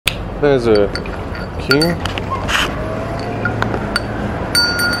there's a queue.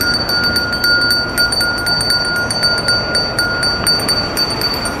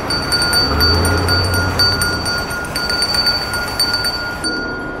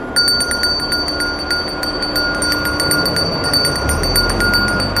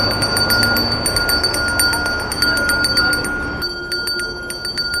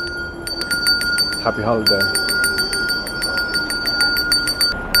 Happy holiday.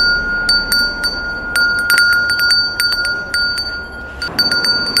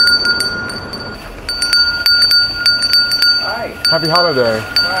 Hi. Happy holiday.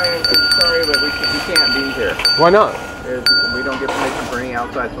 Hi, I'm sorry, but we can't be here. Why not? We don't get permission for any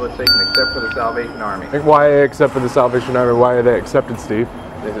outside solicitation except for the Salvation Army. Why, except for the Salvation Army, why are they accepted, Steve?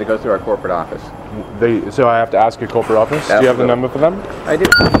 It goes through our corporate office. So I have to ask your corporate office? Do you have the number for them? I do.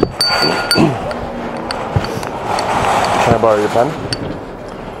 Can I borrow your pen?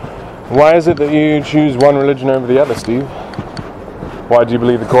 Why is it that you choose one religion over the other, Steve? Why do you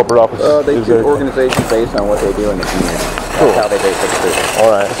believe the corporate office They is choose organizations based on what they do in the community. Cool. That's how they base their decision.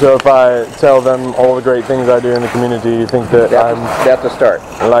 Alright, so if I tell them all the great things I do in the community, you think that That's a start.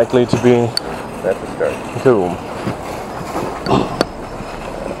 likely to be... That's a start. Cool.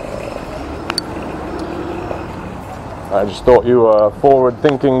 I just thought you were a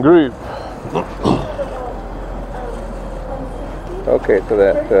forward-thinking group. Okay, so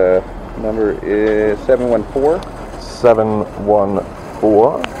that number is 714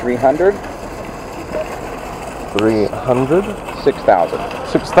 300 6000.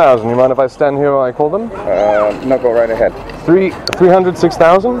 6,000. You mind if I stand here while I call them? No, go right ahead. 300,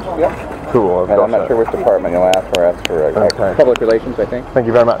 6,000? Yep. Cool. And I'm not sure which department you'll ask for. Ask for Okay. public relations, I think. Thank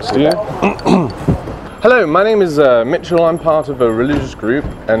you very much, Steve. Hello, my name is Mitchell. I'm part of a religious group,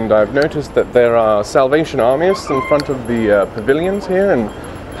 and I've noticed that there are Salvation Armyists in front of the pavilions here in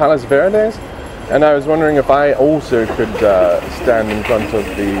Palos Verdes, and I was wondering if I also could stand in front of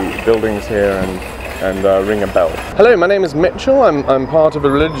the buildings here and ring a bell. Hello, my name is Mitchell. I'm part of a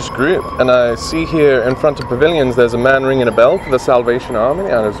religious group, and I see here in front of pavilions there's a man ringing a bell for the Salvation Army,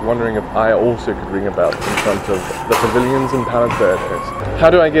 and I was wondering if I also could ring a bell in front of the pavilions in Palos Verdes.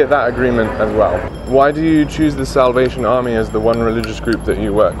 How do I get that agreement as well? Why do you choose the Salvation Army as the one religious group that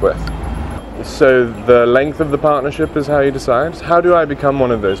you work with? So the length of the partnership is how you decide. How do I become one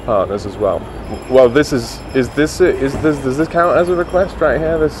of those partners as well? Well, does this count as a request right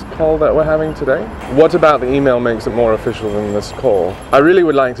here, this call that we're having today? What about the email makes it more official than this call? I really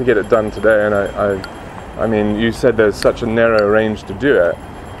would like to get it done today, and I mean, you said there's such a narrow range to do it.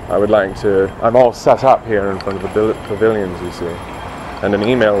 I would like to, I'm all set up here in front of the pavilions, you see, and an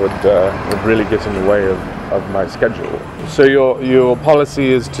email would really get in the way of my schedule. So your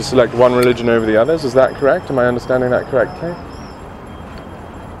policy is to select one religion over the others, is that correct? Am I understanding that correctly?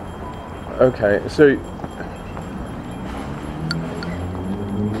 Okay, so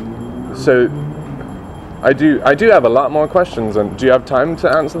I do have a lot more questions, and do you have time to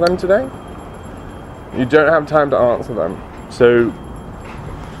answer them today? You don't have time to answer them. So,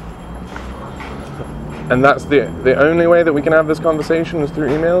 and that's the only way that we can have this conversation is through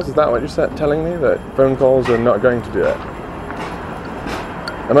emails? Is that what you're telling me? That phone calls are not going to do it?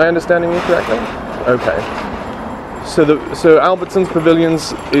 Am I understanding you correctly? Okay. So Albertsons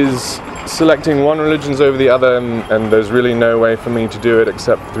Pavilions is selecting one religion over the other, and there's really no way for me to do it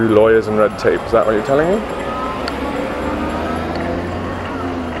except through lawyers and red tape. Is that what you're telling me?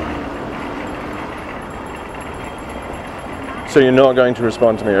 So you're not going to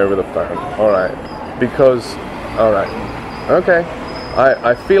respond to me over the phone? All right. Because, all right, okay.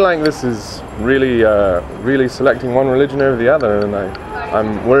 I feel like this is really selecting one religion over the other, and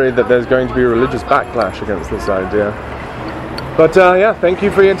I'm worried that there's going to be a religious backlash against this idea. But yeah, thank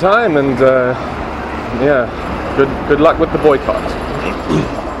you for your time, and yeah, good luck with the boycott.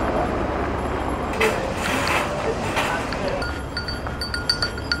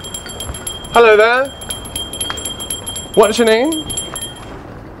 Hello there. What's your name?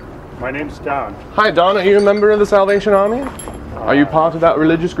 My name's Don. Hi Don, are you a member of the Salvation Army? Are you part of that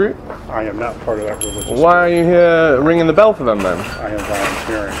religious group? I am not part of that religious group. Why are you here ringing the bell for them then? I am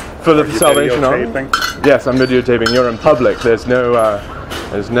volunteering. For the Salvation Army? Yes, I'm videotaping. You're in public. There's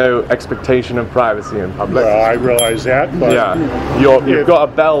no expectation of privacy in public. Well, I realize that, but... Yeah, you've got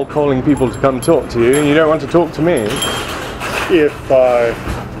a bell calling people to come talk to you, and you don't want to talk to me. If,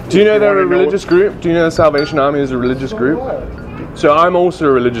 do you know they're a religious group? Do you know the Salvation Army is a religious group? So I'm also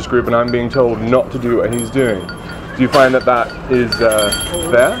a religious group, and I'm being told not to do what he's doing. Do you find that is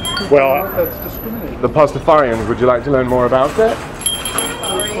fair? Well, that's discriminating. The Pastafarians, would you like to learn more about it?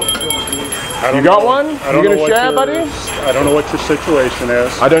 I don't You got know- one? I You don't know gonna what share, your- buddy? I don't know what your situation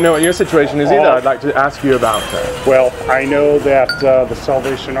is. I don't know what your situation is either. Oh. I'd like to ask you about it. Well, I know that the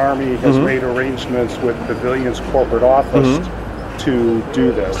Salvation Army has Mm-hmm. made arrangements with Pavilion's corporate office Mm-hmm. to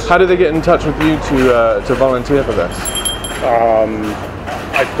do this. How did they get in touch with you to volunteer for this?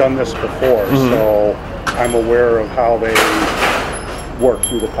 I've done this before, Mm-hmm. so I'm aware of how they work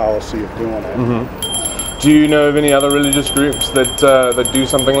through the policy of doing it. Mm-hmm. Do you know of any other religious groups that do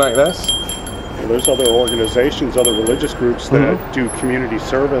something like this? Well, there's other organizations, other religious groups that Mm-hmm. do community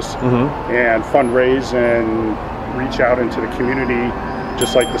service and fundraise and reach out into the community,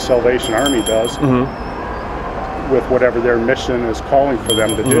 just like the Salvation Army does, Mm-hmm. with whatever their mission is calling for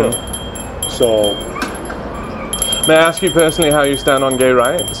them to do. So, May I ask you personally how you stand on gay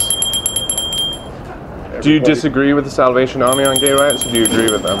rights? Do you everybody- disagree with the Salvation Army on gay rights, or do you agree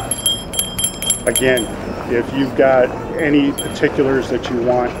with them? Again, if you've got any particulars that you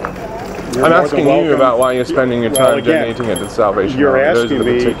want, you're I'm more asking than you welcome. about why you're spending your Well, time again, donating it to the Salvation you're Army. Those are the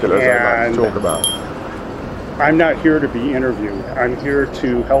asking me, particulars I'd like and to talk about. I'm not here to be interviewed. I'm here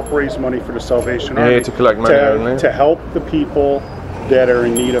to help raise money for the Salvation You're Army. here to collect money only? To help the people that are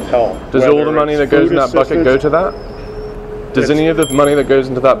in need of help. Does all the Whether money it's that goes in food that bucket go assistance- to that? Does It's- any of the money that goes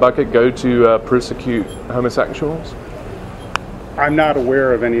into that bucket go to persecute homosexuals? I'm not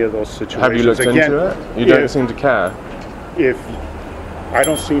aware of any of those situations. Have you looked Again, into it? You don't if- seem to care. If I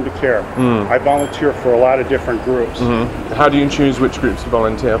don't seem to care. Hmm. I volunteer for a lot of different groups, How do you choose which groups to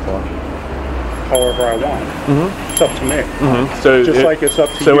volunteer for? however I want. It's up to me. So, Just like it's up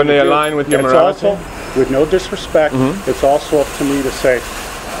to you. so when to they do. align with your It's morality? also, with no disrespect, it's also up to me to say,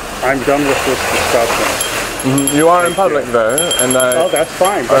 I'm done with this discussion. You are in public though, and Oh, that's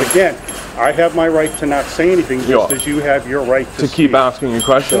fine. But again, I have my right to not say anything, just Yeah. as you have your right to keep speak. asking you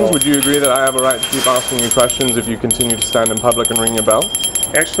questions. So- Would you agree that I have a right to keep asking you questions if you continue to stand in public and ring your bell?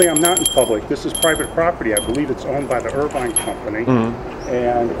 Actually, I'm not in public. This is private property. I believe it's owned by the Irvine Company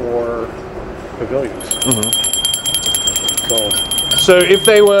and or Pavilions. So, So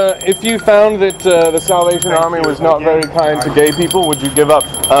if you found that the Salvation Thank Army you. was not Again, very kind to gay people, would you give up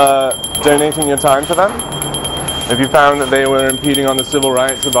donating your time to them? If you found that they were impeding on the civil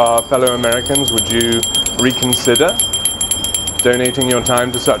rights of our fellow Americans, would you reconsider donating your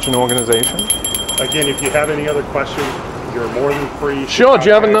time to such an organization? again, if you have any other questions, you're more than free. to Sure, do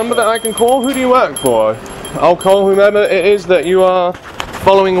you have a contact number that us. I can call? Who do you work for? I'll call whomever it is that you are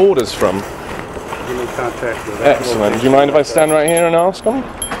following orders from. You may contact with that Excellent. Do you mind if I stand right here and ask them?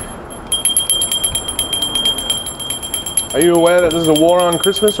 Are you aware that there's a war on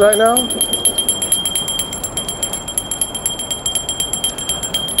Christmas right now?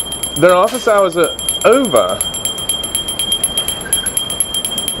 Their office hours are over.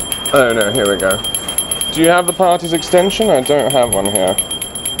 Oh no, here we go. Do you have the party's extension? I don't have one here.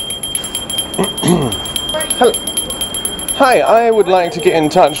 Hello. Hi, I would like to get in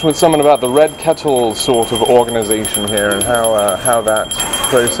touch with someone about the Red Kettle sort of organization here and how that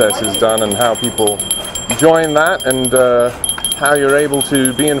process is done and how people join that and how you're able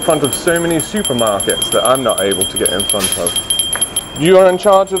to be in front of so many supermarkets that I'm not able to get in front of. You are in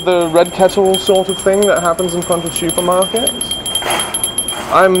charge of the Red Kettle sort of thing that happens in front of supermarkets?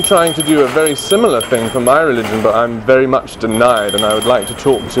 I'm trying to do a very similar thing for my religion, but I'm very much denied, and I would like to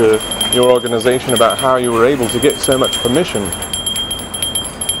talk to your organization about how you were able to get so much permission.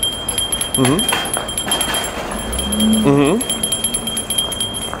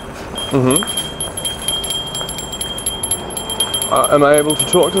 Am I able to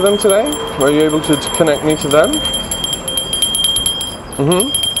talk to them today? Were you able to connect me to them?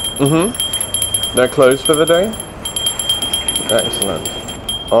 They're closed for the day? Excellent.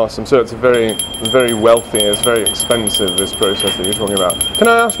 Awesome. So it's very, very wealthy, it's very expensive, this process that you're talking about. Can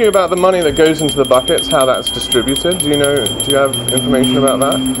I ask you about the money that goes into the buckets, how that's distributed? Do you have information about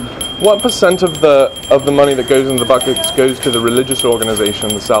that? What percent of the money that goes into the buckets goes to the religious organization,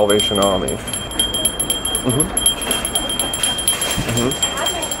 the Salvation Army?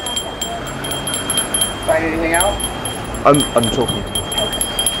 Find anything out? I'm talking.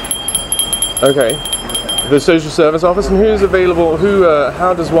 Okay. The social service office, and who's available?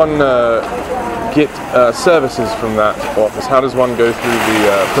 How does one get services from that office? How does one go through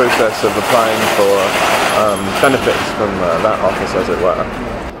the process of applying for benefits from that office, as it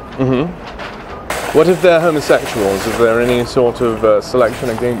were? What if they're homosexuals? Is there any sort of selection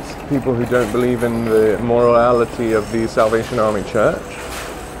against people who don't believe in the morality of the Salvation Army Church?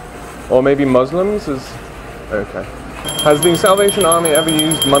 Or maybe Muslims? Okay. Has the Salvation Army ever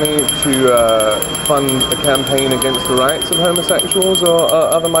used money to fund a campaign against the rights of homosexuals or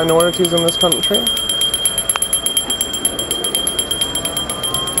other minorities in this country?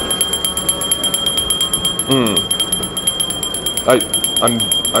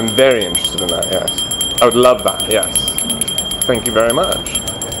 I'm very interested in that, yes. I would love that, yes. Thank you very much.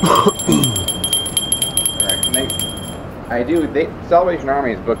 Salvation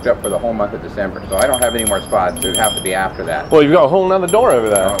Army is booked up for the whole month of December, so I don't have any more spots. It would have to be after that. Well, you've got a whole nother door over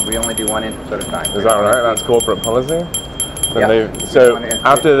there. We only do one entrance at a time. Is that right? That's corporate policy? Yeah. So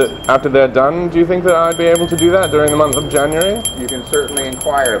after they're done, do you think that I'd be able to do that during the month of January? You can certainly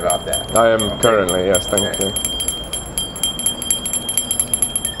inquire about that. I am currently, yes, thank you.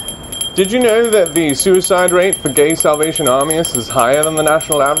 Did you know that the suicide rate for gay Salvation Armyists is higher than the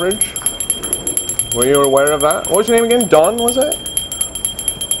national average? Were you aware of that? What was your name again? Don, was it?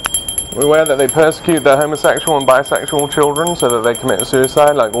 Were you aware that they persecute their homosexual and bisexual children so that they commit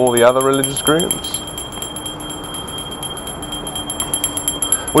suicide like all the other religious groups?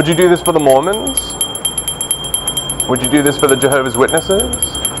 Would you do this for the Mormons? Would you do this for the Jehovah's Witnesses?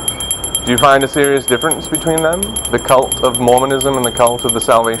 Do you find a serious difference between them? The cult of Mormonism and the cult of the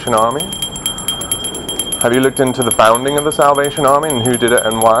Salvation Army? Have you looked into the founding of the Salvation Army and who did it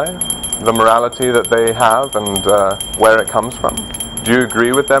and why? The morality that they have and where it comes from? Do you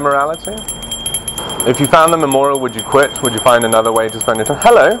agree with their morality? If you found them immoral, would you quit? Would you find another way to spend your time?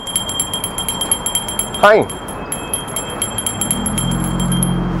 Hello! Hi!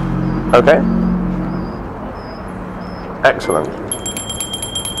 Okay. Excellent.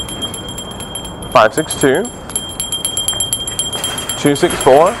 562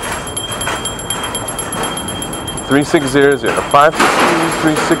 264 3600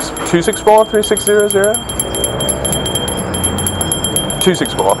 562 264 3600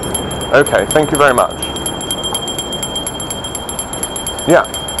 264. Okay, thank you very much. Yeah.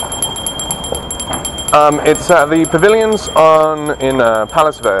 It's at the pavilions in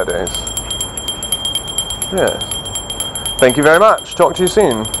Palos Verdes. Yes. Thank you very much. Talk to you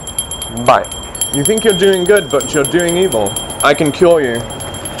soon. Bye. You think you're doing good, but you're doing evil. I can cure you.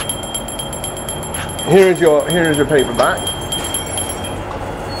 Here is your paperback.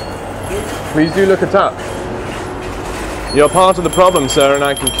 Please do look it up. You're part of the problem, sir, and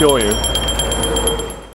I can cure you.